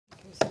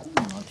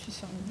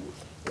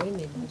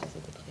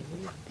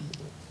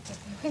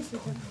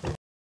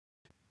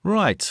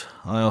Right,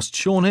 I asked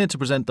Sean here to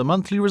present the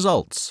monthly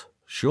results.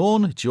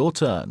 Sean, it's your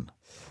turn.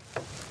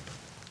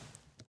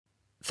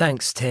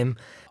 Thanks, Tim.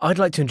 I'd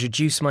like to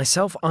introduce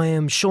myself. I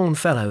am Sean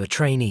Fellow, a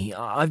trainee.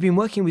 I've been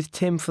working with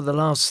Tim for the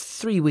last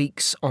 3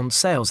 weeks on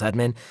sales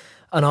admin,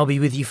 and I'll be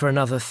with you for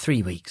another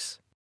 3 weeks.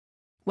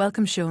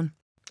 Welcome, Sean.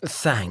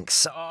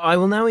 Thanks. I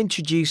will now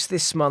introduce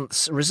this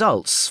month's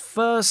results.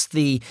 First,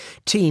 the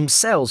team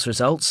sales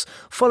results,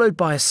 followed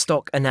by a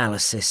stock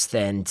analysis.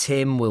 Then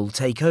Tim will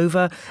take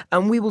over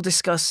and we will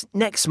discuss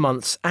next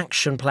month's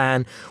action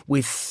plan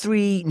with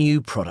 3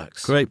 new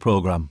products. Great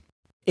programme.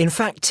 In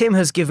fact, Tim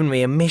has given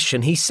me a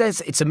mission. He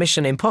says it's a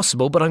mission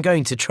impossible, but I'm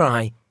going to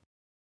try.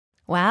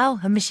 Wow,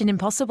 a mission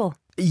impossible.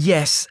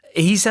 Yes,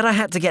 he said I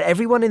had to get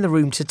everyone in the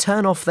room to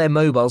turn off their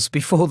mobiles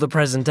before the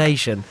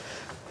presentation.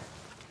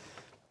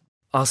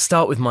 I'll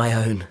start with my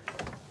own.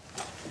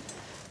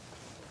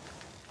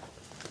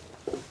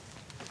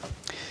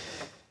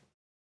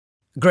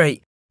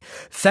 Great.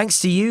 Thanks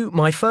to you,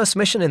 my first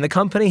mission in the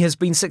company has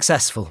been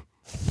successful.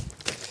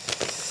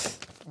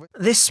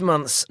 This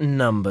month's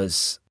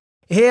numbers.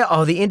 Here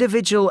are the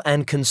individual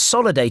and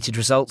consolidated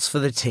results for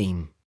the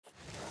team.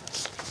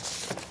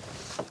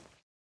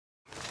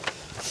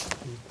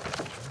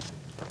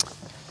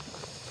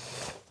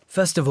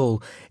 First of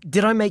all,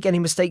 did I make any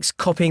mistakes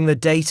copying the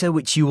data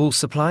which you all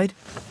supplied?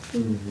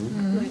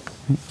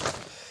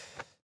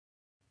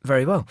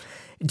 Very well.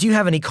 Do you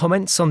have any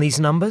comments on these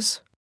numbers?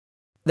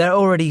 There are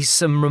already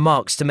some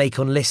remarks to make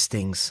on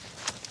listings.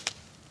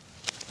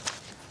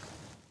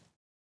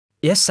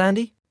 Yes,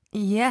 Sandy?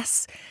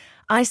 Yes.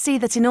 I see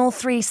that in all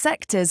 3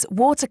 sectors,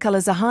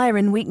 watercolours are higher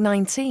in week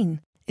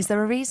 19. Is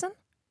there a reason?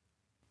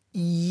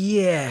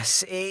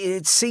 Yes,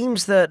 it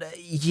seems that,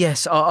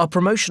 yes, our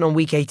promotion on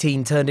week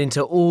 18 turned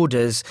into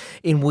orders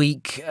in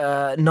week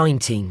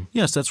 19.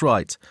 Yes, that's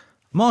right.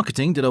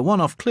 Marketing did a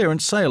one-off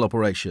clearance sale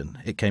operation.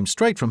 It came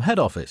straight from head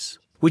office.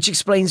 Which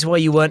explains why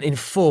you weren't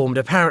informed.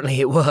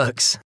 Apparently it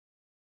works.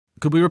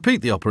 Could we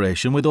repeat the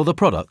operation with other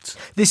products?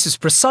 This is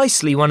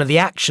precisely one of the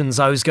actions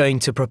I was going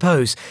to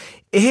propose.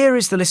 Here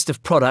is the list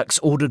of products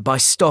ordered by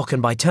stock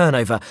and by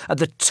turnover. At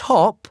the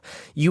top,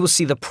 you will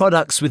see the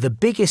products with the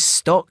biggest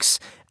stocks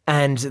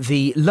and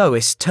the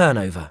lowest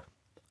turnover.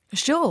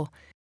 Sure,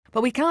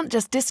 but we can't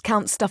just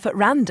discount stuff at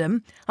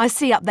random. I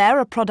see up there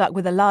a product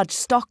with a large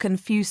stock and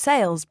few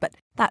sales, but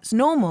that's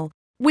normal.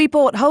 We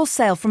bought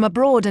wholesale from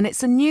abroad and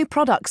it's a new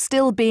product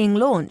still being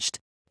launched.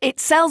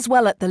 It sells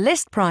well at the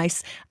list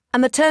price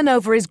and the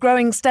turnover is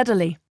growing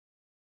steadily.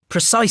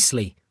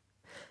 Precisely.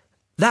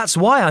 That's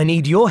why I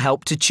need your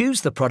help to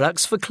choose the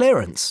products for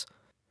clearance.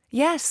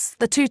 Yes,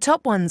 the 2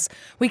 top ones.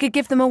 We could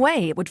give them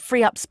away. It would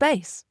free up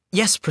space.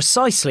 Yes,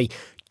 precisely.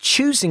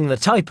 Choosing the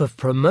type of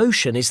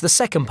promotion is the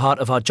second part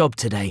of our job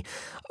today.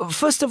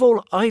 First of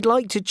all, I'd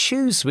like to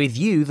choose with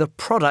you the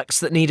products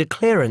that need a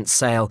clearance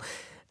sale.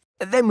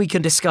 Then we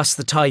can discuss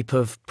the type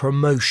of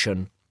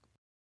promotion.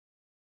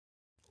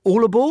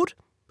 All aboard?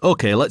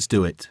 OK, let's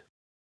do it.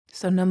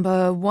 So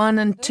number 1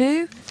 and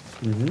 2?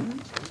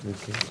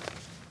 Okay.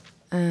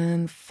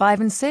 And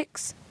 5 and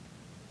 6?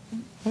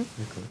 Okay.